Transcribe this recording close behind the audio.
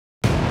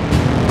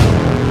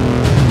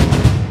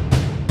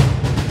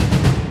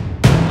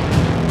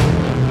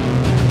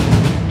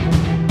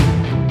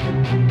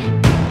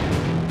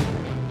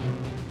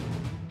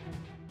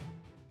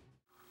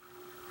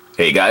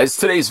Hey guys,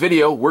 today's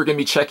video we're going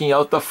to be checking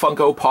out the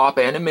Funko Pop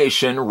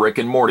animation Rick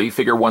and Morty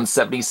figure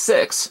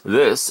 176.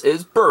 This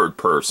is Bird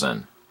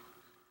Person.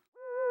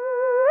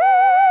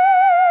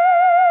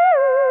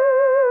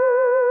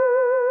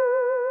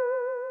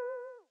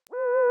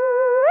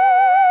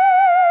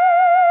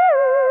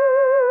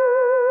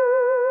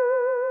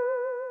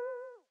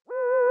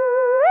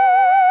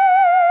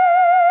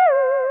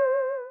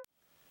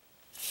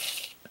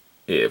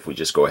 If we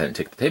just go ahead and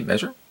take the tape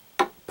measure,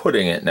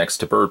 putting it next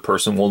to Bird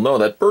Person, we'll know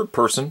that Bird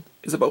Person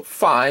is about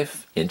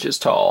 5 inches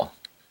tall.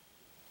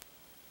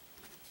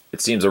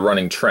 It seems a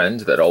running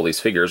trend that all these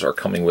figures are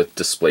coming with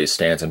display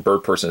stands, and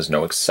Bird Person is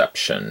no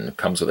exception. It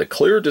comes with a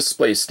clear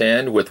display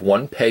stand with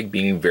one peg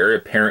being very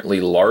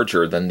apparently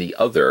larger than the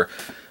other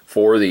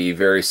for the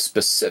very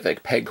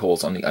specific peg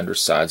holes on the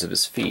undersides of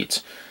his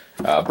feet.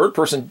 Bird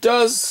Person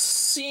does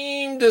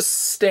seem to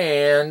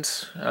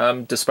stand,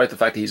 despite the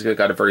fact that he's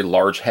got a very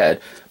large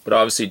head, but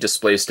obviously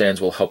display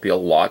stands will help you a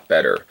lot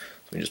better.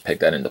 So we just peg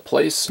that into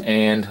place,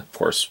 and of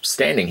course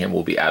standing him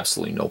will be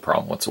absolutely no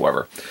problem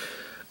whatsoever.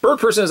 Bird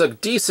Person is a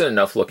decent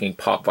enough looking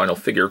pop vinyl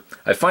figure.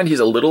 I find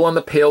he's a little on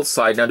the pale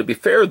side. Now to be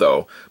fair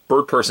though,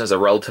 Bird Person is a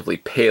relatively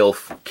pale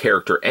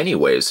character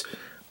anyways,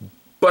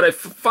 but I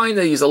find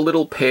that he's a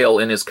little pale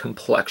in his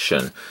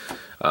complexion.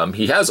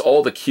 He has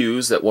all the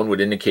cues that one would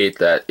indicate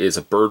that is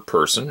a bird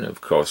person,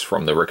 of course,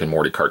 from the Rick and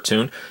Morty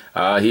cartoon.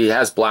 He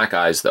has black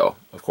eyes, though.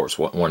 Of course,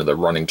 one of the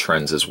running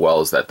trends as well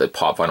is that the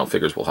pop vinyl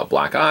figures will have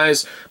black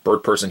eyes.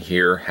 Bird Person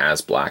here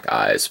has black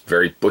eyes.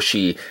 Very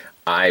bushy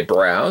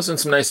eyebrows and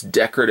some nice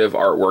decorative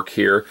artwork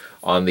here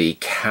on the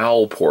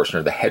cowl portion,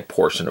 or the head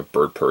portion of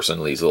Bird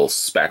Person. These little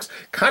specks.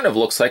 Kind of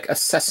looks like a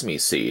sesame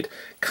seed.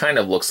 Kind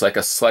of looks like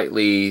a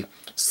slightly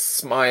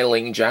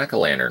smiling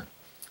jack-o'-lantern.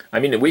 I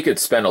mean, we could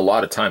spend a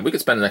lot of time, we could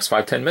spend the next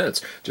 5-10 minutes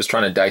just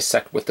trying to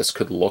dissect what this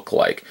could look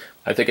like.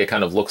 I think it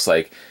kind of looks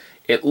like,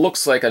 it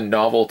looks like a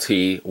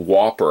novelty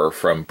Whopper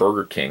from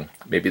Burger King.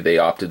 Maybe they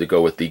opted to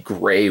go with the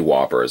gray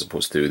Whopper as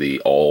opposed to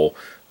the all,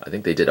 I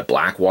think they did a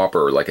black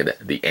Whopper, or like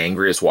the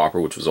angriest Whopper,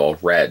 which was all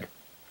red.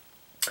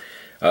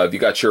 You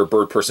got your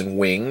Bird Person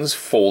wings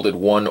folded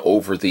one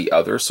over the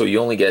other, so you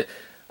only get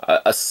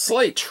a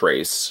slight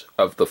trace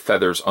of the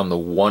feathers on the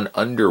one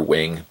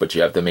underwing, but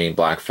you have the main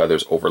black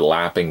feathers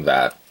overlapping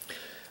that.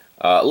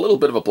 A little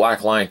bit of a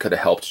black line could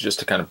have helped just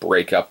to kind of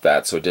break up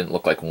that so it didn't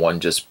look like one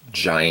just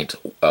giant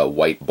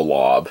white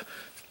blob.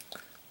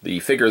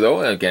 The figure,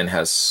 though, again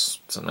has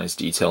some nice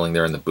detailing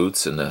there in the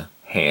boots and the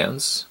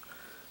hands.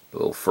 A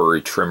little furry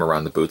trim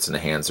around the boots and the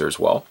hands there as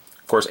well.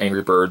 Of course,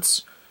 Bird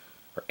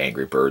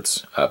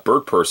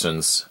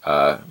Person's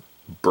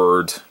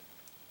bird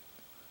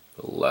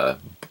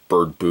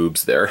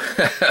boobs there.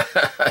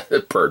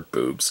 Bird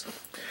boobs.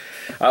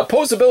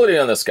 Posability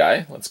on this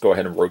guy. Let's go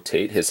ahead and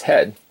rotate his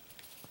head.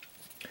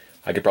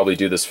 I could probably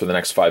do this for the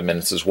next 5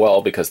 minutes as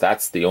well, because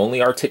that's the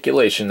only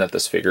articulation that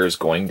this figure is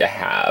going to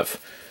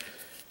have.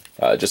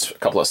 Just a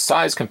couple of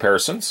size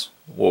comparisons.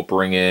 We'll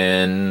bring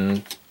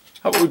in,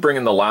 how about we bring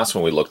in the last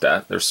one we looked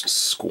at? There's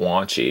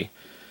Squanchy,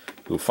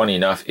 who funny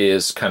enough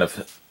is kind of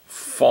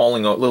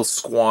falling, a little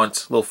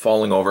squant, a little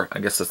falling over. I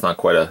guess that's not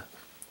quite a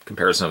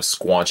comparison of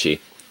Squanchy.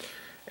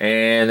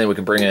 And then we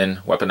can bring in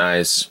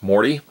Weaponized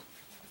Morty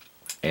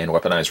and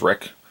Weaponized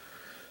Rick.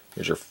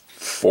 Here's your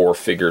 4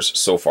 figures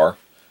so far.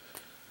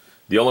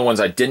 The only ones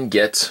I didn't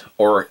get,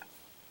 or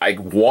I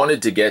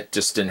wanted to get,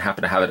 just didn't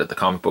happen to have it at the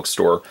comic book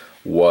store,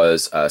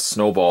 was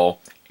Snowball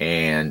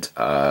and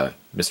Mr.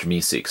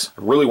 Meeseeks.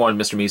 I really wanted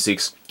Mr.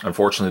 Meeseeks.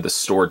 Unfortunately, the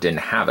store didn't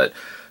have it.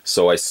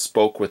 So I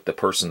spoke with the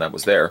person that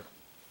was there,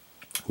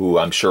 who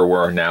I'm sure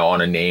we're now on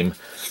a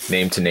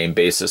name-to-name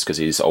basis, because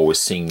he's always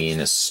seeing me in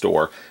his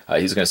store.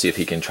 He's going to see if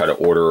he can try to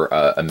order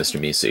a Mr.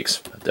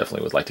 Meeseeks. I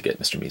definitely would like to get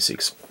Mr.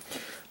 Meeseeks.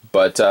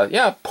 But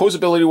yeah,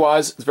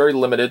 posability-wise, it's very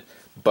limited.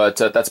 But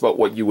that's about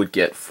what you would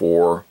get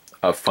for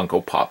a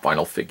Funko Pop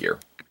vinyl figure.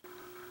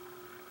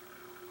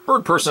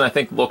 Bird Person, I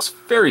think, looks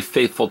very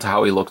faithful to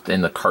how he looked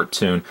in the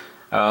cartoon.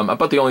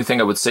 But the only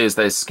thing I would say is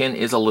that his skin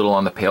is a little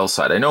on the pale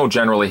side. I know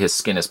generally his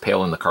skin is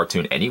pale in the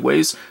cartoon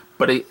anyways,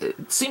 but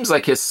it seems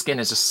like his skin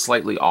is just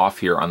slightly off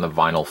here on the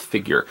vinyl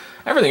figure.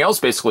 Everything else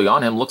basically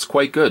on him looks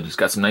quite good. He's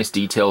got some nice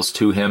details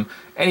to him,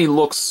 and he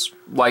looks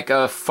like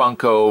a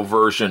Funko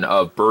version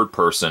of Bird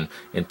Person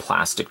in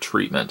plastic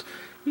treatment.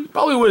 He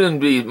probably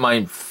wouldn't be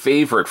my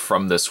favorite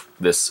from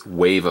this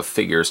wave of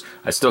figures.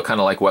 I still kind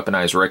of like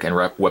Weaponized Rick and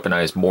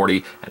Weaponized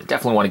Morty, and I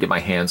definitely want to get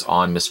my hands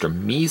on Mr.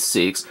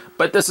 Meeseeks,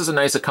 but this is a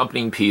nice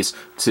accompanying piece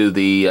to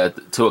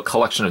a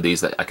collection of these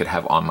that I could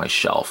have on my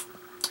shelf.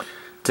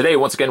 Today,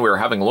 once again, we are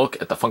having a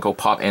look at the Funko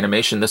Pop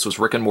animation. This was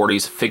Rick and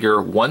Morty's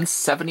figure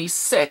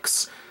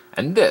 176,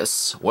 and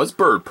this was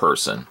Bird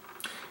Person.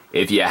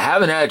 If you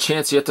haven't had a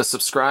chance yet to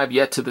subscribe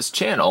yet to this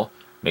channel,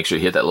 make sure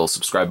you hit that little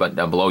subscribe button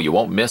down below. You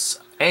won't miss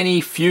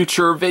any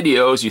future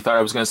videos. You thought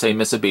I was going to say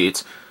miss a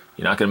beat.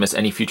 You're not going to miss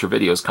any future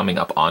videos coming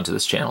up onto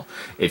this channel.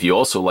 If you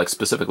also like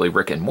specifically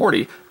Rick and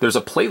Morty, there's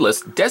a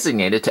playlist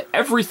designated to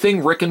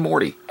everything Rick and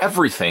Morty.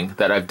 Everything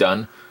that I've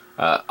done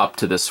up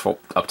to this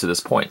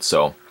point.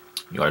 So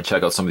You want to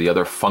check out some of the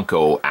other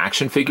Funko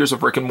action figures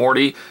of Rick and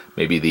Morty,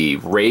 maybe the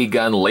ray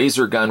gun,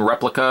 laser gun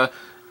replica,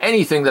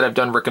 anything that I've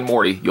done Rick and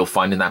Morty, you'll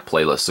find in that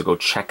playlist, so go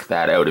check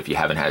that out if you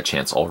haven't had a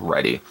chance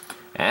already.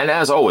 And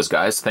as always,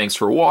 guys, thanks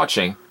for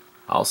watching.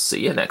 I'll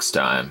see you next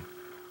time.